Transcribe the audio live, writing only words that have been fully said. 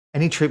I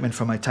need treatment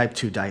for my type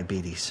 2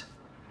 diabetes.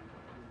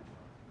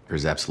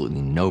 There's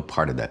absolutely no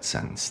part of that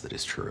sentence that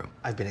is true.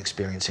 I've been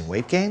experiencing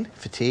weight gain,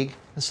 fatigue,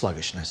 and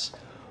sluggishness.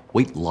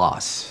 Weight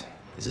loss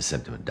is a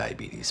symptom of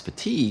diabetes.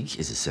 Fatigue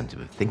is a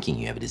symptom of thinking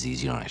you have a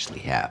disease you don't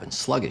actually have. And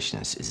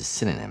sluggishness is a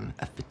synonym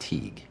of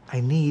fatigue. I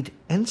need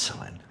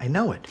insulin. I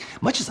know it.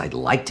 Much as I'd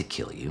like to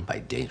kill you by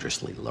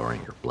dangerously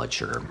lowering your blood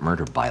sugar,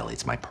 murder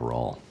violates my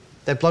parole.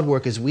 That blood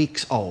work is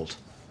weeks old.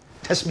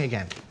 Test me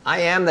again. I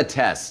am the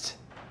test.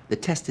 The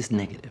test is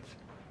negative.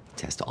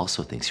 The test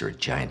also thinks you're a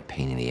giant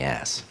pain in the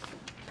ass.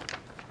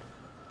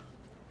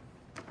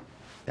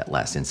 That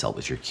last insult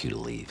was your cue to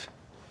leave.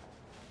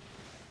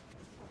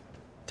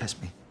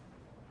 Test me.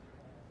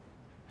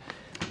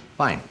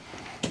 Fine.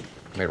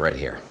 Wait right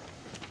here.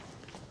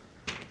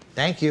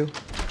 Thank you.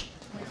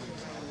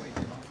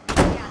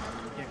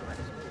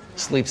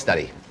 Sleep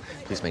study.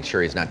 Please make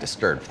sure he's not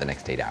disturbed for the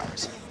next 8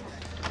 hours.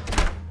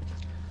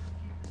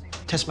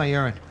 Test my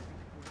urine.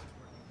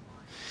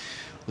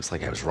 Looks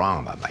like I was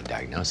wrong about my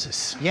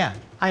diagnosis. Yeah,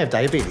 I have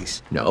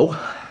diabetes. No,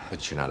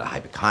 but you're not a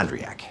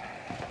hypochondriac.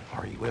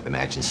 Or you would have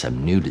imagined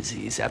some new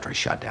disease after I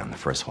shot down the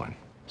first one.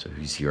 So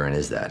whose urine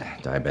is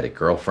that? Diabetic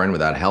girlfriend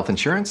without health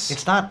insurance?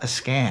 It's not a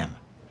scam.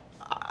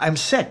 I'm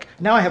sick.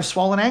 Now I have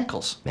swollen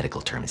ankles.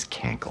 Medical term is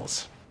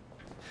cankles.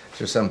 Is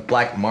there some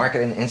black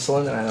market in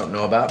insulin that I don't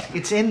know about?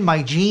 It's in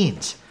my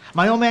genes.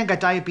 My old man got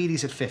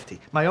diabetes at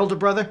 50. My older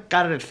brother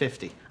got it at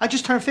 50. I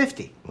just turned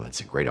 50. Well, that's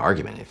a great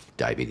argument if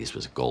diabetes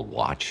was a gold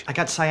watch. I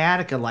got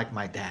sciatica like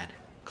my dad.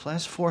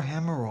 Class 4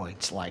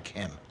 hemorrhoids like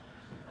him.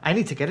 I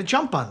need to get a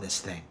jump on this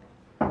thing.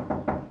 You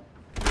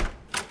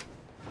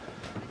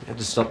have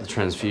to stop the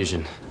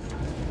transfusion.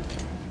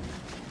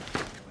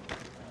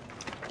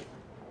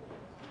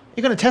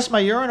 You gonna test my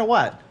urine or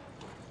what?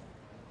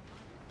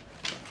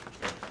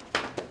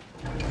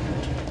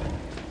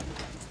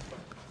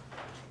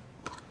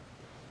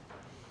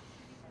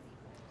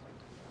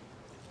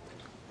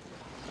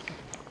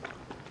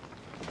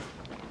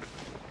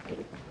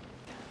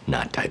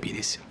 Not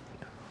diabetes.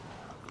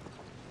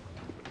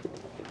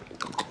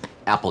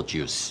 Apple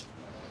juice.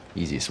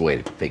 Easiest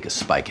way to fake a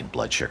spike in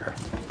blood sugar.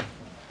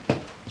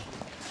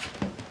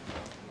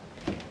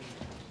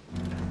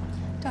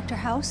 Dr.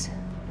 House?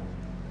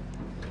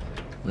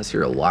 Unless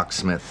you're a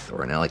locksmith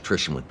or an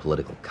electrician with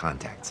political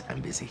contacts, I'm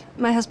busy.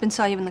 My husband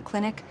saw you in the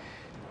clinic.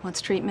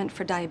 Wants treatment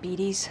for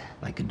diabetes.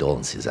 My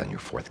condolences on your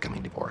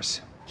forthcoming divorce.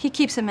 He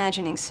keeps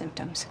imagining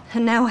symptoms.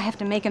 And now I have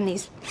to make him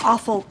these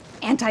awful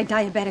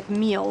anti-diabetic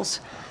meals.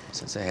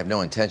 Since I have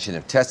no intention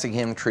of testing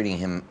him, treating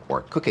him,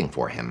 or cooking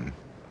for him.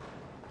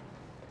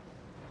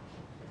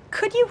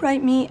 Could you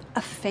write me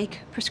a fake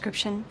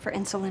prescription for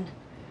insulin?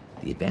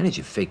 The advantage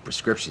of fake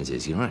prescriptions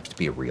is you don't have to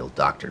be a real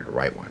doctor to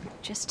write one.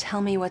 Just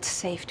tell me what's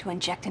safe to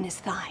inject in his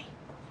thigh.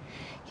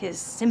 His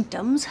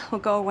symptoms will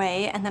go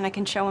away, and then I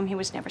can show him he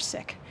was never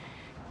sick.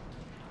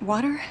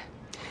 Water?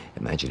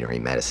 Imaginary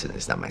medicine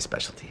is not my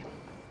specialty.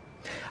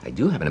 I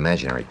do have an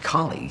imaginary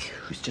colleague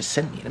who's just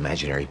sent me an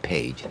imaginary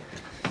page.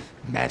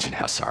 Imagine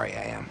how sorry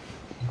I am.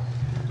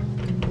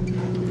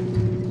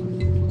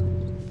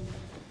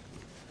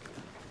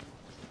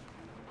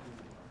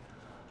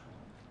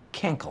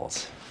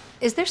 Cankles.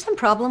 Is there some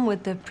problem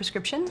with the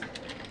prescription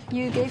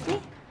you gave me?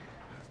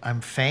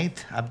 I'm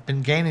faint. I've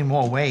been gaining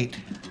more weight.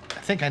 I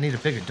think I need a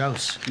bigger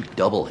dose. If you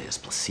double his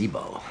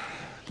placebo,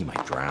 he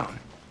might drown.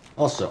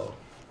 Also,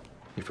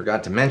 you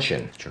forgot to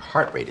mention that your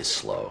heart rate is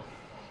slow.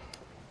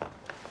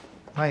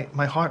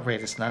 My heart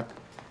rate is not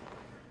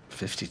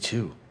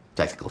 52.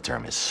 Technical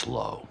term is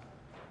slow.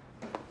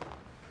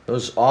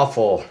 Those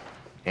awful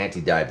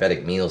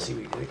anti-diabetic meals you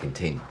eat, they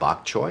contain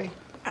bok choy?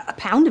 A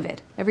pound of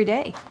it every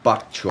day.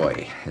 Bok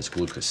choy has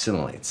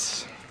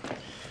glucosinolates,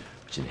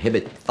 which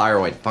inhibit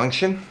thyroid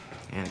function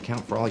and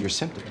account for all your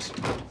symptoms.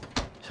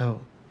 So,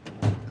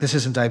 this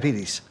isn't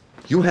diabetes.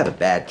 You have a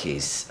bad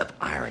case of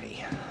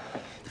irony.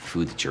 The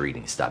food that you're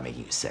eating to stop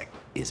making you sick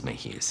is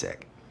making you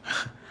sick.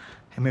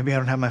 And maybe I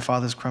don't have my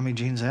father's crummy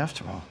genes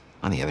after all.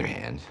 On the other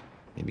hand,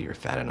 maybe you're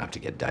fat enough to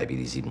get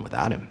diabetes even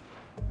without him.